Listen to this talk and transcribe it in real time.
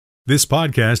This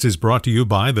podcast is brought to you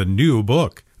by the new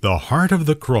book, The Heart of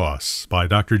the Cross, by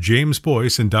Dr. James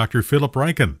Boyce and Dr. Philip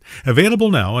Ryken. Available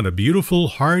now in a beautiful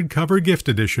hardcover gift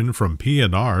edition from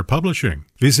P&R Publishing.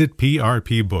 Visit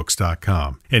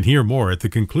prpbooks.com and hear more at the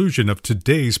conclusion of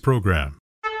today's program.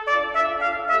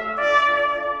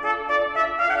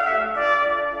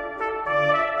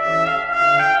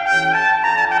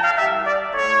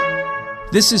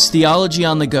 This is Theology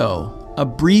on the Go, a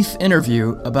brief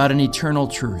interview about an eternal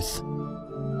truth.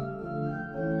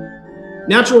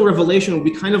 Natural revelation would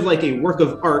be kind of like a work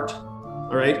of art,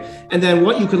 all right? And then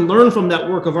what you can learn from that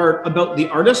work of art about the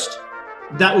artist,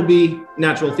 that would be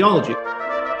natural theology.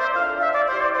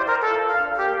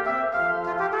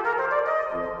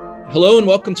 Hello and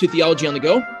welcome to Theology on the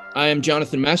Go. I am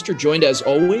Jonathan Master, joined as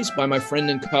always by my friend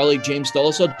and colleague James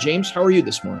Dolezal. James, how are you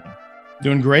this morning?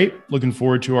 Doing great. Looking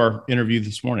forward to our interview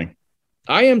this morning.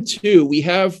 I am too. We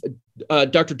have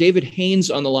Dr. David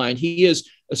Haines on the line. He is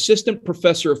Assistant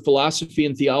Professor of Philosophy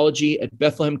and Theology at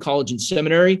Bethlehem College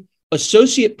Seminary,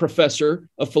 Associate Professor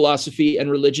of Philosophy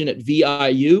and Religion at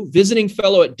VIU, Visiting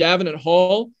Fellow at Davenant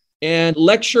Hall, and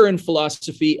Lecturer in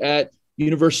Philosophy at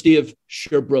University of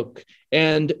Sherbrooke.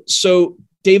 And so,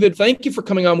 David, thank you for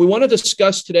coming on. We want to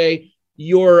discuss today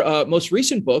your most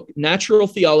recent book, Natural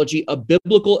Theology, A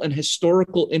Biblical and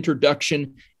Historical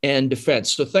Introduction and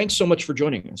Defense. So thanks so much for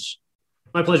joining us.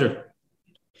 My pleasure.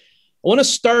 I want to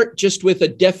start just with a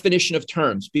definition of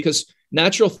terms, because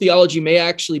natural theology may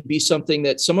actually be something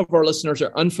that some of our listeners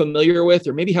are unfamiliar with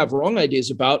or maybe have wrong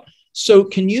ideas about. So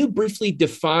can you briefly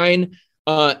define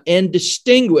and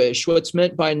distinguish what's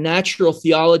meant by natural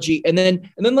theology? And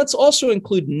then let's also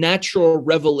include natural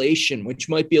revelation, which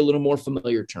might be a little more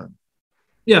familiar term.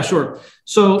 Yeah, sure.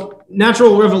 So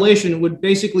natural revelation would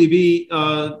basically be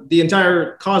the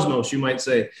entire cosmos, you might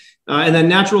say. And then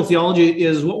natural theology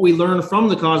is what we learn from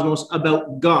the cosmos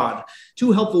about God.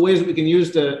 Two helpful ways that we can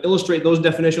use to illustrate those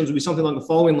definitions would be something along the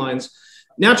following lines.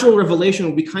 Natural revelation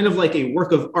would be kind of like a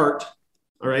work of art,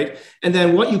 all right? And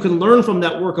then what you can learn from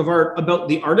that work of art about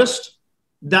the artist,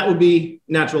 that would be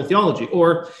natural theology.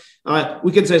 Or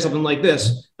we could say something like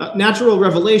this. Natural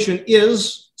revelation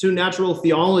is to natural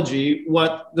theology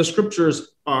what the scriptures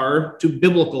are to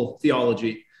biblical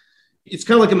theology. It's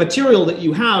kind of like a material that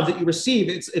you have, that you receive.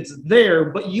 It's there,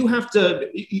 but you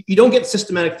don't get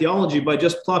systematic theology by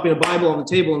just plopping a Bible on the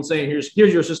table and saying, here's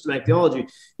your systematic theology.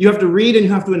 You have to read and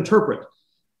you have to interpret.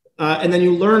 And then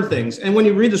you learn things. And when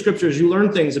you read the scriptures, you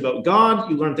learn things about God,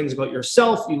 you learn things about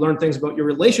yourself, you learn things about your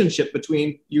relationship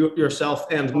between yourself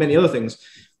and many other things.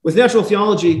 With natural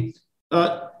theology,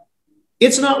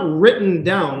 it's not written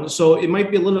down, so it might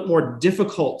be a little bit more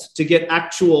difficult to get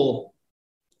actual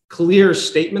clear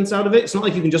statements out of it. It's not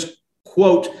like you can just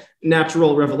quote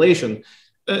natural revelation.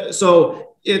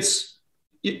 So it's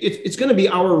going to be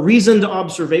our reasoned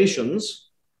observations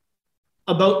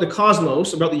about the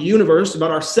cosmos, about the universe,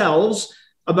 about ourselves,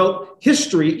 about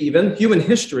history, even human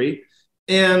history.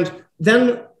 And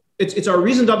then it's our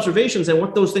reasoned observations and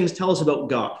what those things tell us about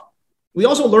God. We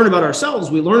also learn about ourselves.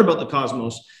 We learn about the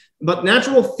cosmos. But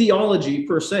natural theology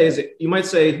per se is, you might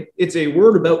say, it's a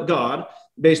word about God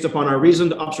based upon our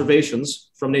reasoned observations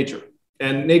from nature.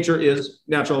 And nature is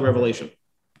natural revelation.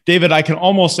 David, I can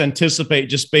almost anticipate,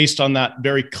 just based on that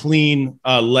very clean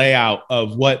layout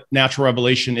of what natural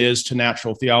revelation is to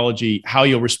natural theology, how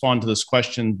you'll respond to this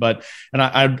question.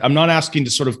 I'm not asking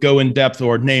to sort of go in depth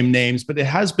or name names, but it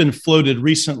has been floated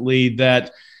recently that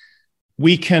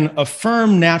we can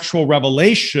affirm natural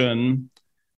revelation,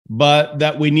 but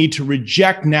that we need to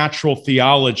reject natural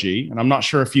theology. And I'm not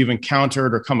sure if you've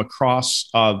encountered or come across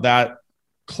that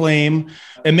claim.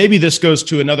 And maybe this goes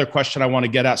to another question I want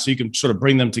to get at, so you can sort of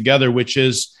bring them together, which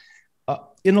is,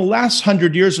 in the last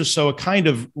 100 years or so, a kind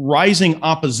of rising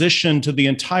opposition to the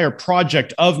entire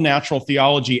project of natural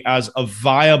theology as a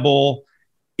viable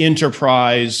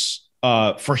enterprise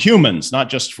for humans, not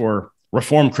just for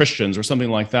Reformed Christians or something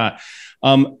like that.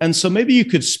 And so maybe you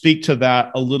could speak to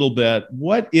that a little bit.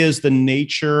 What is the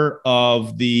nature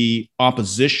of the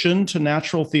opposition to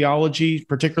natural theology,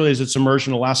 particularly as it's emerged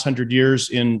in the last 100 years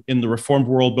in the Reformed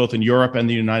world, both in Europe and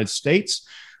the United States?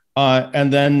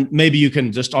 And then maybe you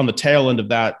can just on the tail end of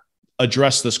that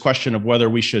address this question of whether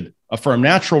we should affirm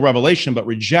natural revelation but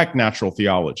reject natural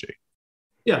theology.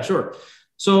 Yeah, sure.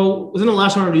 So within the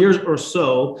last 100 years or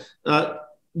so,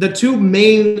 the two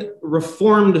main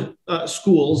Reformed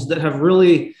schools that have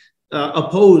really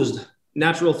opposed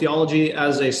natural theology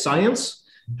as a science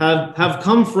have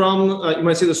come from, you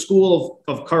might say, the school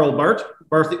of Karl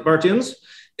Barthians,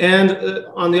 and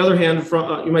on the other hand,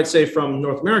 from you might say from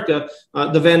North America,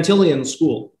 the Van Tillian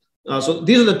school. So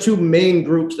these are the two main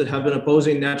groups that have been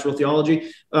opposing natural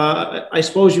theology. I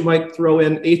suppose you might throw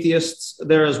in atheists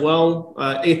there as well.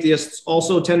 Atheists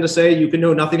also tend to say you can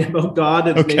know nothing about God,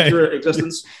 its nature,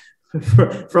 existence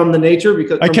from the nature.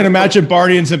 Because I can imagine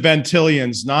Bardians and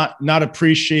Vantillians not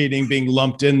appreciating being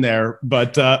lumped in there,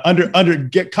 but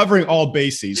covering all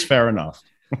bases. Fair enough.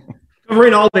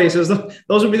 Covering all bases.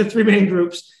 Those would be the three main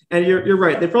groups. And you're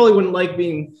right. They probably wouldn't like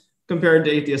being compared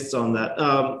to atheists on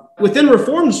that. Within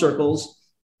Reformed circles,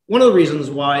 one of the reasons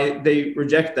why they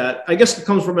reject that, I guess it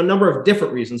comes from a number of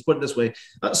different reasons, put it this way.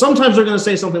 Sometimes they're going to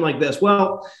say something like this.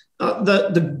 Well,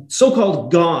 the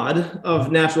so-called God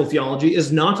of natural theology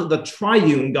is not the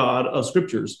triune God of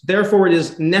scriptures. Therefore, it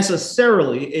is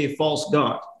necessarily a false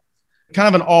God.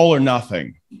 Kind of an all or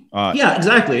nothing. Yeah,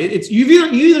 exactly. It's you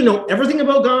either know everything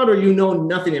about God or you know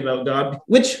nothing about God,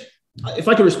 which, if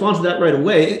I could respond to that right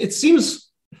away, it seems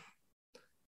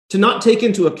to not take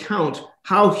into account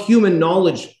how human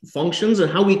knowledge functions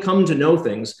and how we come to know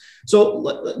things. So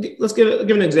let's give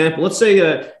an example. Let's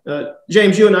say,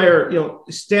 James, you and I are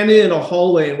standing in a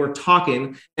hallway and we're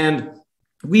talking, and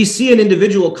we see an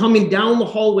individual coming down the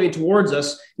hallway towards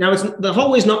us. Now, the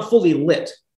hallway's not fully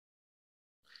lit.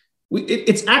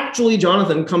 It's actually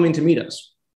Jonathan coming to meet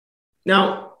us.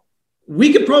 Now,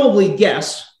 we could probably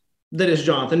guess that it's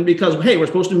Jonathan because, hey, we're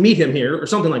supposed to meet him here or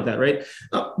something like that, right?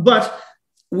 But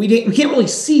we can't really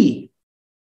see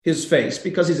his face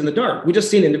because he's in the dark. We just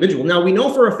see an individual. Now, we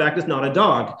know for a fact it's not a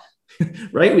dog,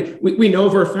 right? We know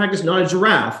for a fact it's not a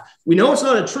giraffe. We know it's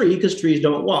not a tree because trees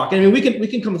don't walk. I mean, we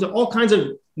can come to all kinds of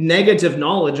negative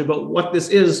knowledge about what this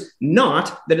is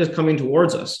not that is coming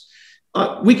towards us.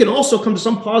 We can also come to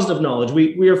some positive knowledge.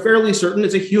 We are fairly certain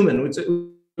it's a human.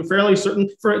 We're fairly certain,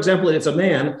 for example, that it's a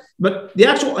man, but the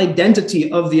actual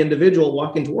identity of the individual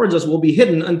walking towards us will be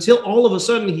hidden until all of a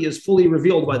sudden he is fully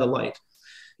revealed by the light.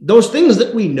 Those things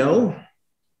that we know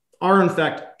are in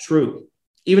fact true,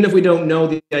 even if we don't know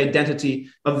the identity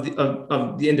of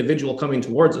the individual coming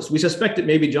towards us. We suspect it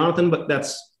may be Jonathan, but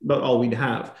that's about all we'd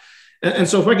have. And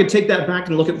so if I could take that back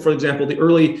and look at, for example, the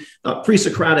early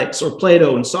pre-Socratics or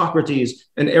Plato and Socrates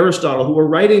and Aristotle, who were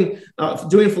writing,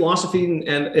 doing philosophy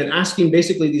and asking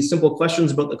basically these simple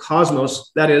questions about the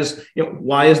cosmos. That is,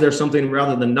 why is there something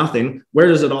rather than nothing? Where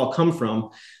does it all come from?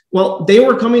 Well, they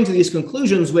were coming to these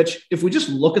conclusions, which if we just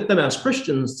look at them as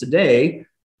Christians today,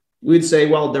 we'd say,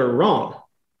 well, they're wrong.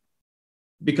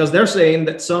 Because they're saying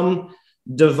that some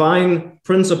divine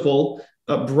principle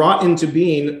brought into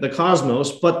being the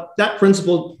cosmos, but that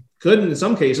principle could, in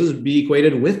some cases, be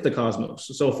equated with the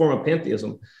cosmos, so a form of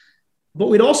pantheism. But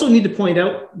we'd also need to point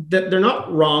out that they're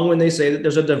not wrong when they say that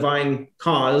there's a divine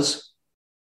cause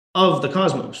of the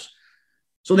cosmos.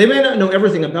 So they may not know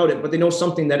everything about it, but they know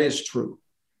something that is true.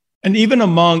 And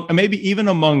maybe even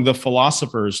among the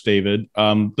philosophers, David,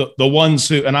 the ones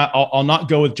who, and I'll not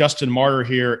go with Justin Martyr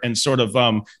here and sort of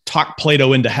talk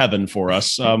Plato into heaven for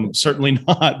us. Certainly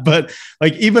not. But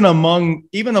like even among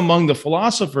the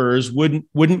philosophers,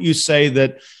 wouldn't you say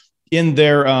that in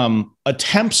their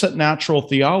attempts at natural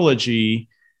theology,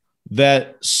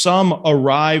 that some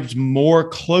arrived more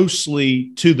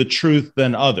closely to the truth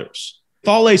than others?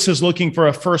 Thales is looking for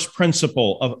a first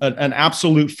principle of an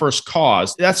absolute first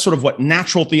cause. That's sort of what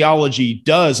natural theology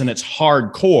does in its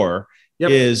hardcore. Yep.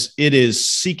 It is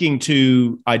seeking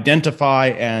to identify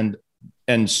and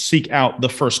seek out the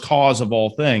first cause of all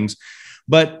things.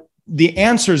 But the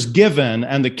answers given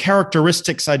and the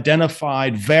characteristics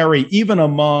identified vary even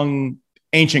among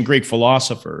ancient Greek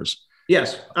philosophers.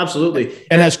 Yes, absolutely.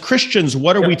 And as Christians,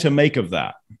 what are we to make of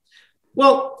that?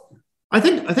 Well, I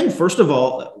think first of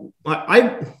all,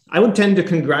 I would tend to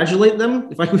congratulate them,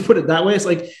 if I could put it that way. It's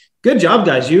like, good job,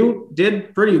 guys. You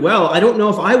did pretty well. I don't know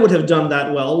if I would have done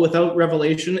that well without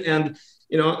revelation. And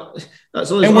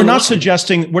we're not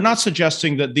suggesting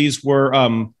that these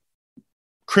were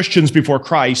Christians before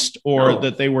Christ, or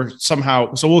that they were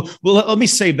somehow. So let me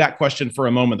save that question for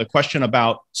a moment. The question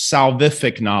about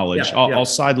salvific knowledge. I'll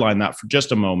sideline that for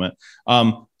just a moment.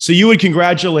 So you would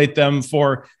congratulate them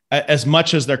for as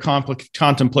much as their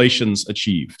contemplations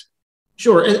achieved.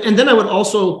 Sure. And then I would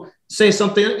also say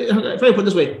something, if I put it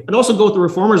this way, I'd also go with the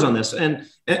reformers on this. And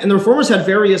the reformers had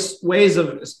various ways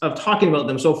of talking about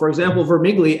them. So, for example,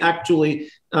 Vermigli actually,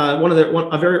 a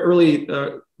very early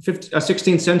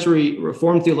 16th century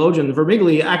Reformed theologian,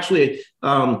 Vermigli actually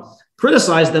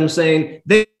criticized them, saying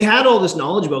they had all this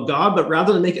knowledge about God, but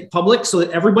rather than make it public so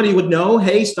that everybody would know,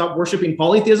 hey, stop worshiping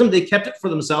polytheism, they kept it for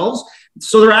themselves.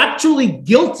 So they're actually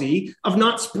guilty of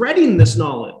not spreading this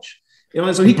knowledge.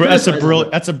 And so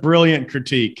that's a brilliant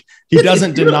critique. He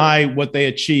doesn't deny what they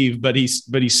achieve, but he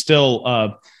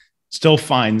still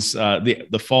finds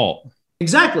the fault.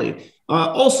 Exactly.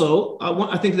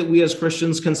 I think that we as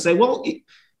Christians can say, well,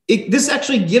 this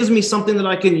actually gives me something that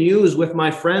I can use with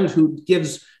my friend who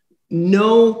gives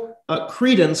no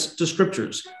credence to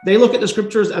scriptures. They look at the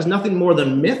scriptures as nothing more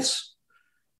than myths.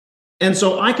 And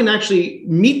so I can actually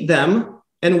meet them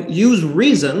and use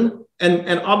reason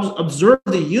and observe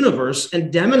the universe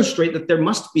and demonstrate that there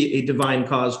must be a divine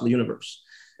cause for the universe.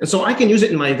 And so I can use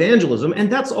it in my evangelism.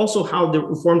 And that's also how the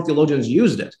Reformed theologians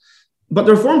used it. But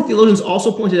the Reformed theologians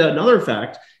also pointed out another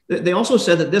fact. That they also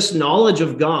said that this knowledge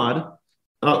of God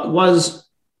was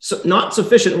not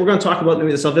sufficient. We're going to talk about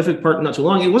maybe the salvific part not too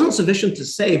long. It wasn't sufficient to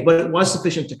save, but it was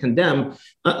sufficient to condemn.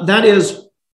 That is,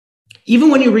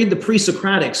 even when you read the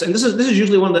pre-Socratics, and this is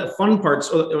usually one of the fun parts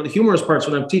or the humorous parts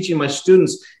when I'm teaching my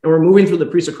students and we're moving through the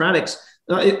pre-Socratics,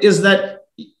 is that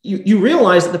you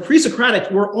realize that the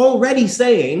pre-Socratics were already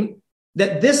saying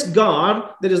that this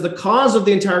God that is the cause of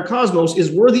the entire cosmos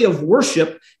is worthy of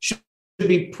worship, should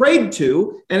be prayed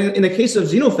to. And in the case of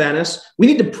Xenophanes, we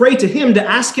need to pray to him to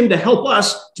ask him to help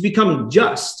us to become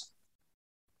just.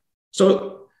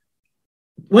 So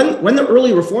when the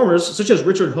early reformers, such as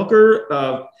Richard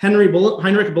Hooker,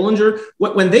 Heinrich Bullinger,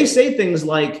 when they say things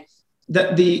like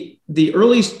that the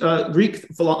early Greek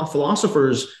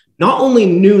philosophers not only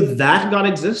knew that God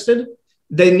existed,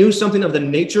 they knew something of the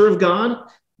nature of God.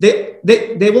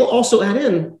 They will also add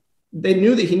in, they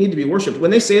knew that he needed to be worshipped. When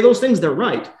they say those things, they're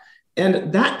right.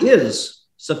 And that is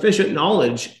sufficient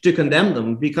knowledge to condemn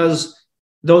them, because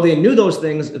though they knew those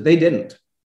things, they didn't.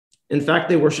 In fact,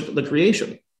 they worshiped the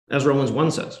creation, as Romans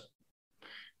 1 says.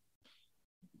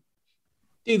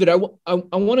 David, I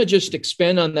want to just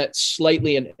expand on that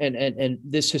slightly and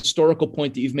this historical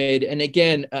point that you've made. And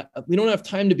again, we don't have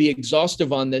time to be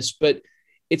exhaustive on this, but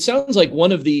it sounds like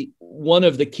one of the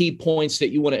key points that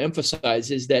you want to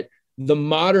emphasize is that the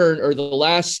modern or the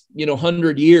last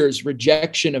 100 years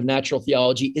rejection of natural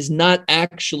theology is not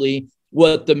actually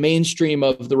what the mainstream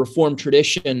of the Reformed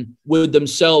tradition would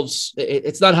themselves.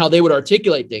 It's not how they would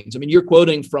articulate things. I mean, you're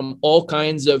quoting from all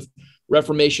kinds of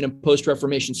Reformation and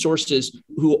post-Reformation sources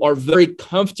who are very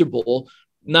comfortable,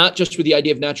 not just with the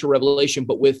idea of natural revelation,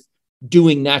 but with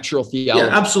doing natural theology.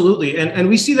 Yeah, absolutely. And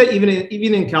we see that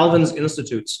even in Calvin's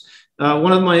Institutes.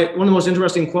 One of the most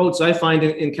interesting quotes I find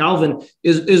in Calvin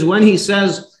is when he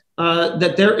says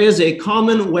that there is a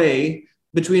common way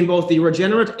between both the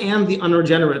regenerate and the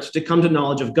unregenerate to come to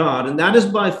knowledge of God, and that is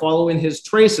by following his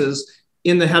traces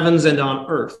in the heavens and on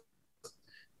earth.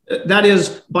 That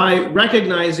is by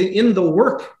recognizing in the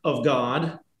work of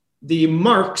God the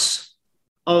marks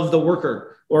of the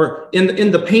worker, or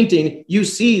in the painting, you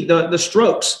see the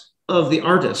strokes of the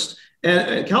artist.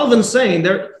 And Calvin's saying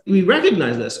there, we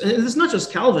recognize this. And it's not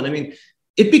just Calvin. I mean,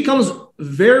 it becomes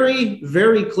very,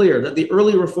 very clear that the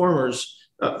early reformers,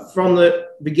 from the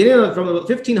beginning, from the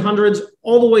 1500s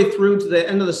all the way through to the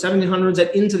end of the 1700s and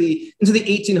into the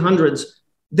 1800s,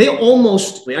 they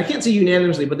almost, I can't say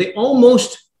unanimously, but they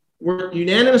almost were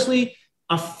unanimously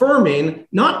affirming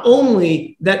not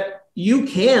only that you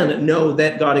can know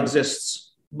that God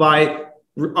exists by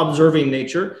observing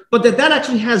nature, but that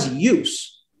actually has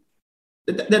use.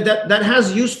 That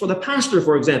has use for the pastor,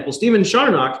 for example. Stephen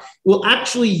Charnock will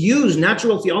actually use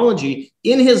natural theology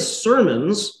in his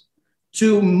sermons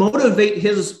to motivate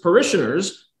his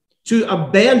parishioners to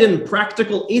abandon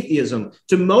practical atheism,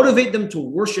 to motivate them to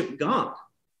worship God.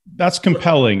 That's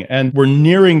compelling. And we're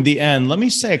nearing the end. Let me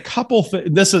say a couple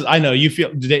things. I know you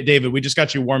feel, David, we just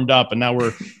got you warmed up and now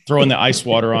we're throwing the ice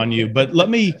water on you. But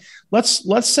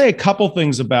let's say a couple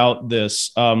things about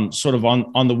this sort of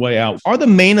on the way out. Are the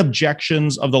main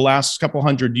objections of the last couple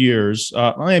hundred years,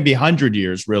 maybe 100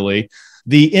 years really,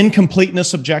 the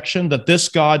incompleteness objection that this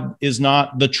God is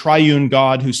not the triune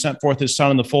God who sent forth his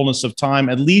son in the fullness of time?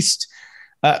 At least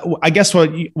I guess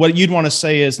what you'd want to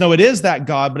say is, no, it is that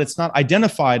God, but it's not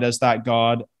identified as that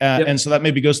God. Yep. And so that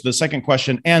maybe goes to the second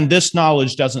question. And this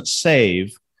knowledge doesn't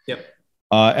save. Yep.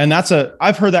 And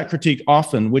I've heard that critique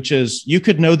often, which is you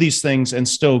could know these things and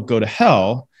still go to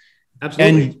hell.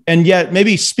 Absolutely. And yet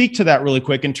maybe speak to that really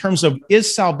quick in terms of,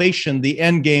 is salvation the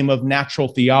end game of natural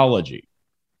theology?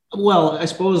 Well, I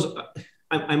suppose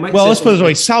I might. Well, let's put it this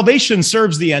way. Salvation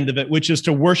serves the end of it, which is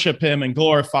to worship him and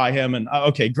glorify him. And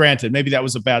okay, granted, maybe that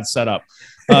was a bad setup.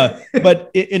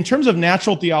 But in terms of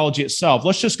natural theology itself,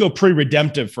 let's just go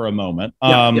pre-redemptive for a moment.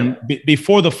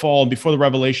 Before the fall and before the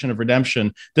revelation of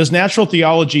redemption, does natural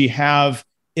theology have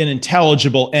an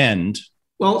intelligible end?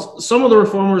 Well, some of the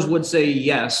reformers would say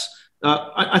yes.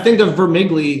 I think of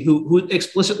Vermigli, who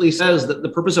explicitly says that the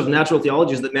purpose of natural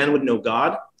theology is that man would know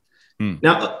God.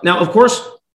 Now, of course,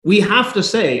 we have to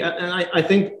say, and I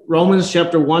think Romans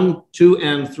chapter 1, 2,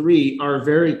 and 3 are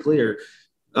very clear.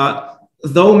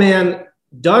 though man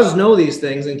does know these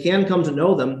things and can come to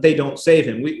know them, they don't save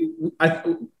him.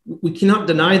 We cannot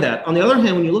deny that. On the other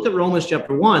hand, when you look at Romans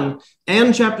chapter 1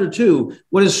 and chapter 2,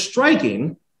 what is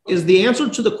striking is the answer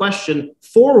to the question,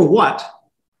 for what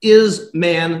is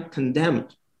man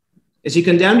condemned? Is he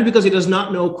condemned because he does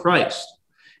not know Christ?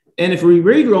 And if we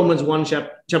read Romans 1,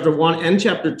 chapter 1 and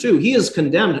chapter 2, he is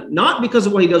condemned not because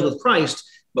of what he does with Christ,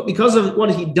 but because of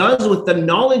what he does with the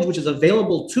knowledge which is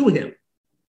available to him.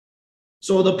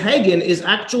 So the pagan is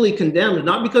actually condemned,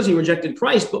 not because he rejected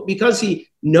Christ, but because he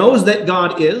knows that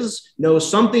God is, knows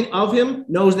something of him,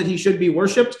 knows that he should be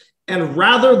worshiped, and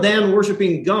rather than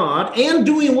worshiping God and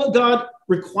doing what God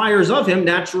requires of him,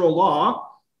 natural law,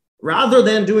 rather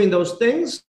than doing those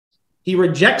things, he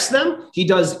rejects them, he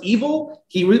does evil,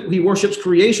 he worships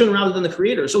creation rather than the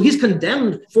creator. So he's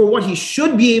condemned for what he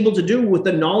should be able to do with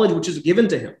the knowledge which is given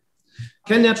to him.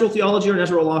 Can natural theology or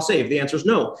natural law save? The answer is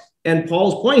no. And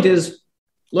Paul's point is,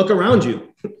 look around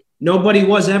you. Nobody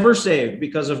was ever saved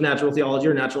because of natural theology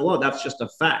or natural law. That's just a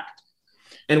fact.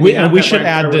 And we should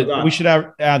add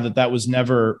that that was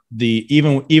never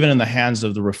even in the hands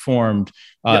of the Reformed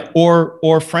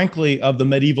or frankly of the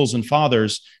medievals and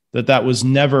fathers, that was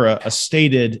never a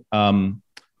stated.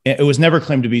 It was never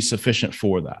claimed to be sufficient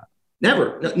for that.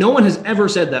 Never. No one has ever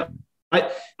said that.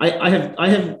 I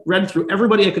have read through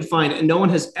everybody I could find, and no one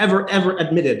has ever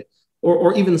admitted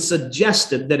or even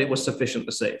suggested that it was sufficient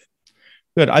to save.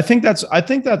 Good. I think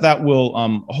that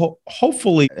will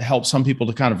hopefully help some people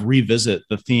to kind of revisit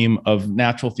the theme of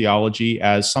natural theology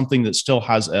as something that still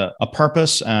has a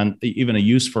purpose and even a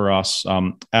use for us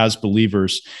as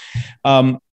believers.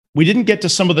 We didn't get to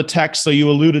some of the texts, so you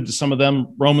alluded to some of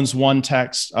them, Romans 1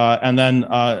 text, and then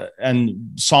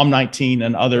and Psalm 19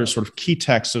 and other sort of key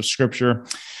texts of Scripture.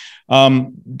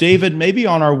 David, maybe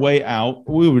on our way out,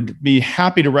 we would be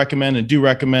happy to recommend and do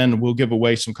recommend, we'll give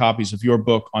away some copies of your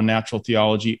book on natural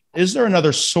theology. Is there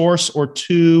another source or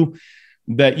two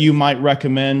that you might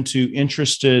recommend to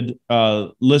interested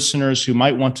listeners who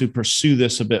might want to pursue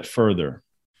this a bit further?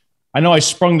 I know I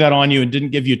sprung that on you and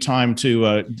didn't give you time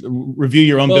to review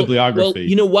your own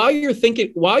bibliography. Well, while you're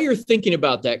thinking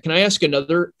about that, can I ask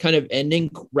another kind of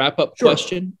ending wrap-up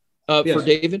question for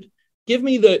David? Give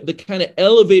me the kind of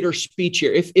elevator speech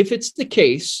here. If it's the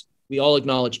case, we all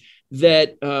acknowledge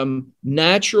that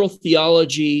natural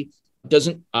theology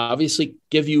doesn't obviously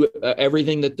give you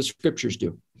everything that the Scriptures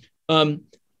do.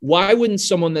 Why wouldn't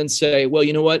someone then say, well,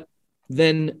 you know what?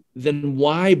 Then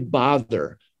why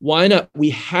bother? Why not?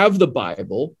 We have the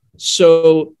Bible,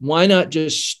 so why not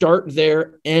just start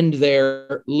there, end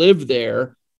there, live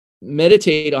there,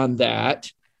 meditate on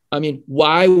that? I mean,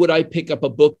 why would I pick up a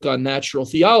book on natural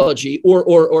theology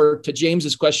or to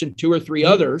James's question, 2 or 3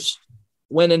 others,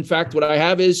 when in fact what I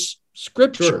have is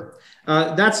Scripture? Sure.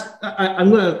 I'm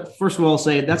going to first of all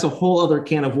say that's a whole other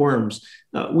can of worms.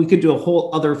 We could do a whole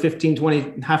other 15,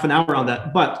 20, half an hour on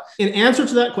that. But in answer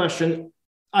to that question,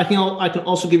 I can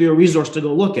also give you a resource to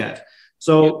go look at.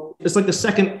 So It's like the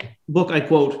second book I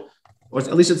quote, or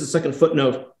at least it's the second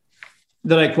footnote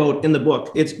that I quote in the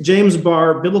book. It's James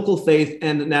Barr, Biblical Faith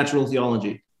and Natural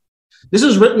Theology. This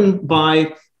is written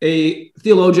by a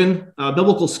theologian, a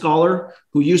biblical scholar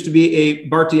who used to be a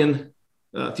Barthian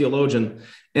theologian.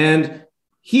 And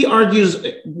he argues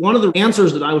one of the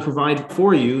answers that I would provide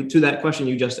for you to that question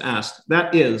you just asked.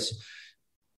 That is,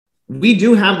 we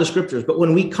do have the Scriptures, but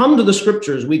when we come to the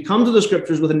Scriptures, we come to the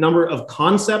Scriptures with a number of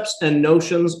concepts and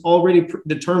notions already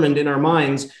determined in our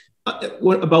minds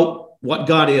about what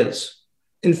God is.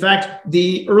 In fact,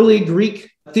 the early Greek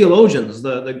theologians,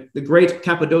 the great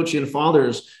Cappadocian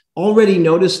fathers, already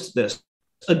noticed this.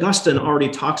 Augustine already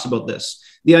talks about this.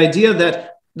 The idea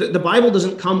that the Bible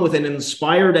doesn't come with an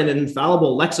inspired and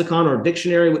infallible lexicon or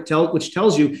dictionary which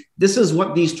tells you this is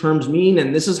what these terms mean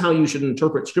and this is how you should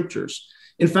interpret Scriptures.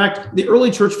 In fact, the early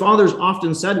church fathers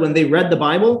often said when they read the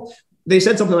Bible, they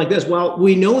said something like this: well,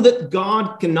 we know that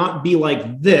God cannot be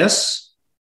like this.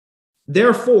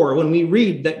 Therefore, when we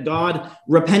read that God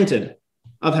repented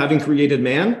of having created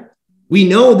man, we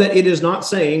know that it is not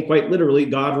saying, quite literally,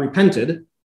 God repented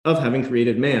of having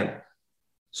created man.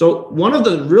 So one of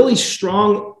the really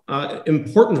strong,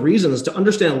 important reasons to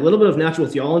understand a little bit of natural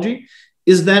theology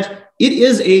is that it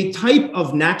is a type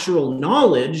of natural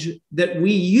knowledge that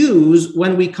we use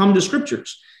when we come to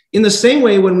Scriptures. In the same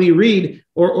way, when we read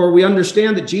or we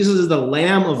understand that Jesus is the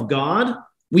Lamb of God,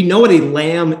 we know what a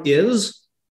lamb is,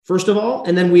 first of all.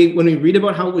 And then when we read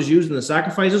about how it was used in the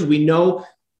sacrifices, we know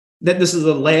that this is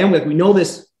a lamb, like we know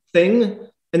this thing,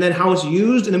 and then how it's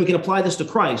used, and then we can apply this to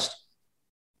Christ.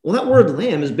 Well, that word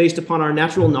lamb is based upon our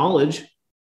natural knowledge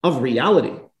of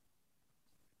reality.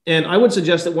 And I would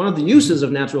suggest that one of the uses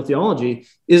of natural theology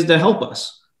is to help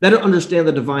us better understand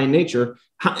the divine nature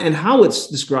and how it's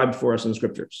described for us in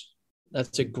scriptures.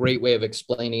 That's a great way of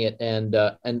explaining it.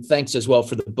 And thanks as well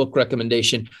for the book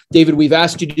recommendation. David, we've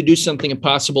asked you to do something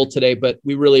impossible today, but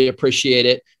we really appreciate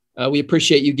it. We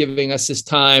appreciate you giving us this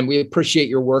time. We appreciate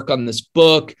your work on this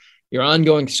book, your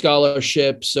ongoing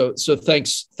scholarship. So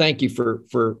thanks. Thank you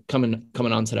for coming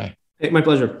on today. Hey, my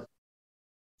pleasure.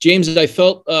 James, I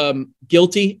felt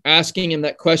guilty asking him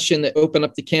that question that opened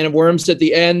up the can of worms at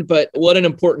the end, but what an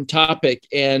important topic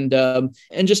and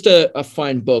just a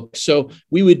fine book. So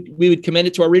we would commend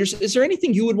it to our readers. Is there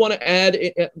anything you would want to add?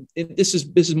 This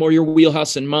is more your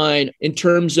wheelhouse than mine in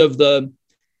terms of the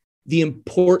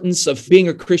importance of being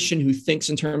a Christian who thinks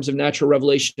in terms of natural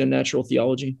revelation and natural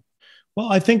theology.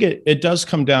 Well, I think it does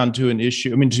come down to an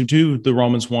issue. I mean, to the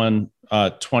Romans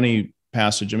 1:20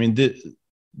 passage. I mean,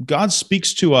 God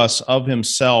speaks to us of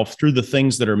himself through the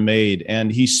things that are made, and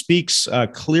he speaks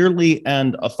clearly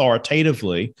and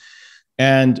authoritatively.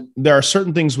 And there are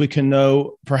certain things we can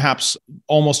know perhaps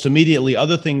almost immediately.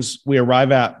 Other things we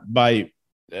arrive at by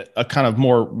a kind of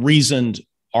more reasoned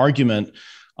argument.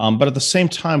 But at the same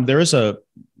time,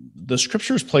 the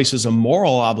scriptures places a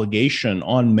moral obligation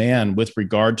on man with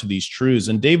regard to these truths.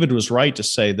 And David was right to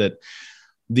say that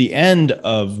the end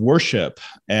of worship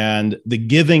and the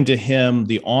giving to him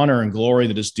the honor and glory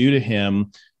that is due to him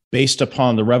based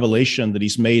upon the revelation that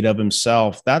he's made of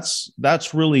himself, that's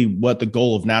really what the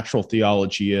goal of natural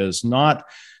theology is, not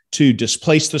to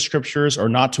displace the scriptures or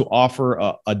not to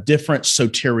offer a different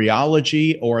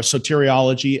soteriology or a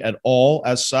soteriology at all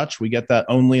as such. We get that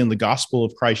only in the gospel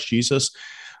of Christ Jesus.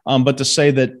 But to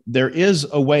say that there is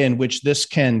a way in which this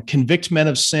can convict men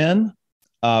of sin.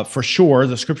 For sure,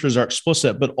 the scriptures are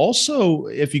explicit, but also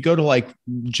if you go to like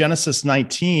Psalm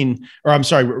 19,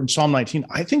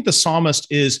 I think the psalmist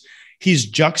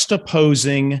he's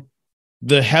juxtaposing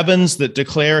the heavens that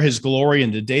declare his glory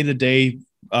and the day-to-day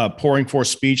pouring forth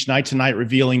speech, night to night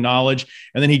revealing knowledge.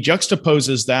 And then he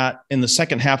juxtaposes that in the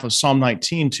second half of Psalm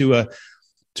 19 to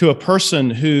a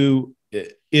person who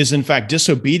is in fact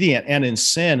disobedient and in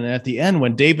sin. And at the end,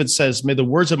 when David says, may the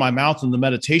words of my mouth and the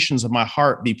meditations of my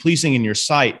heart be pleasing in your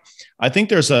sight, I think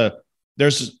there's a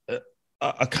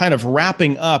kind of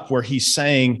wrapping up where he's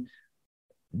saying,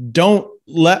 don't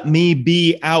let me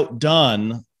be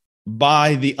outdone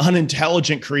by the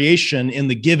unintelligent creation in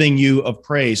the giving you of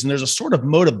praise. And there's a sort of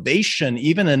motivation,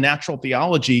 even in natural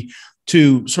theology,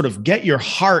 to sort of get your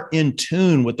heart in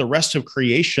tune with the rest of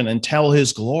creation and tell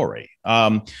his glory.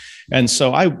 And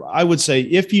so I would say,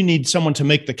 if you need someone to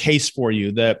make the case for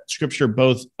you that scripture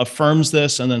both affirms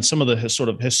this and then some of the sort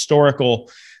of historical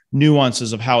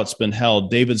nuances of how it's been held,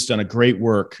 David's done a great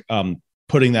work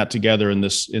putting that together in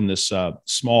this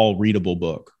small readable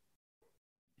book.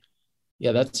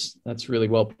 Yeah, that's really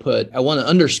well put. I want to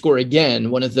underscore again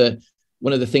one of the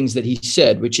things that he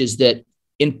said, which is that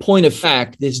in point of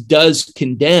fact, this does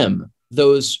condemn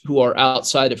those who are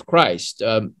outside of Christ,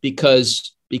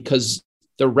 because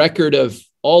the record of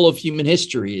all of human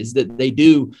history is that they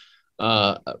do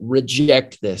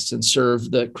reject this and serve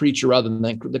the creature rather than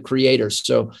the creator.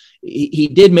 So he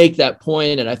did make that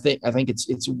point, and I think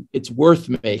it's worth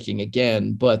making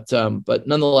again. But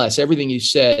nonetheless, everything you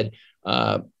said,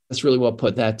 that's really well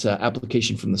put. That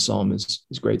application from the Psalm is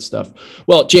great stuff.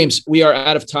 Well, James, we are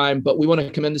out of time, but we want to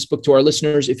commend this book to our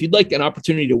listeners. If you'd like an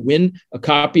opportunity to win a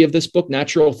copy of this book,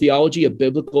 Natural Theology, a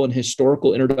Biblical and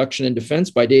Historical Introduction and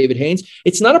Defense by David Haines.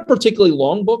 It's not a particularly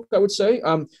long book, I would say.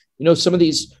 Some of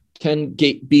these can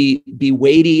be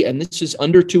weighty, and this is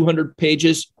under 200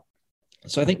 pages.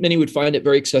 So I think many would find it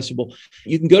very accessible.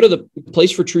 You can go to the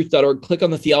placefortruth.org, click on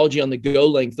the Theology on the Go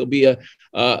link. There'll be a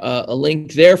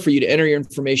link there for you to enter your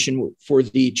information for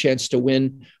the chance to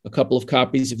win a couple of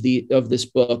copies of this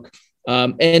book.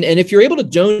 And if you're able to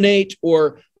donate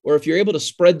or if you're able to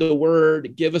spread the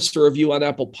word, give us a review on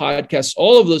Apple Podcasts,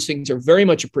 all of those things are very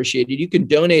much appreciated. You can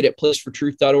donate at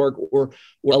placefortruth.org or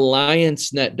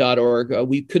alliancenet.org.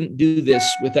 We couldn't do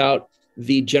this without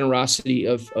the generosity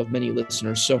of many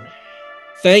listeners. So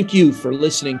thank you for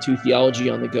listening to Theology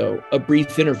on the Go, a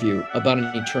brief interview about an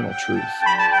eternal truth.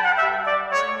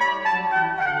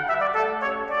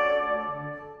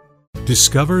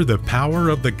 Discover the power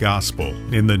of the gospel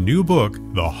in the new book,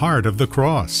 The Heart of the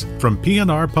Cross, from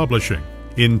P&R Publishing.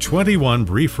 In 21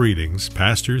 brief readings,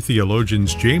 pastor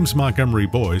theologians James Montgomery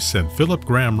Boyce and Philip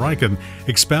Graham Ryken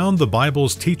expound the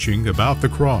Bible's teaching about the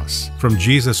cross, from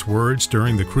Jesus' words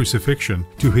during the crucifixion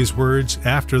to his words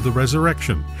after the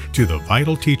resurrection, to the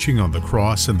vital teaching on the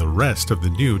cross and the rest of the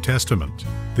New Testament.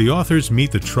 The authors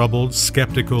meet the troubled,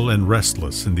 skeptical, and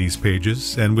restless in these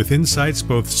pages, and with insights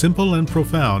both simple and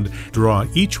profound, draw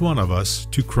each one of us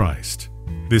to Christ.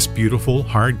 This beautiful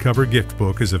hardcover gift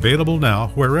book is available now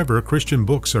wherever Christian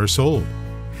books are sold.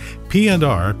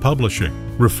 P&R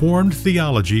Publishing, Reformed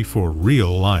Theology for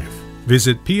Real Life.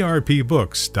 Visit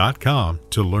prpbooks.com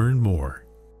to learn more.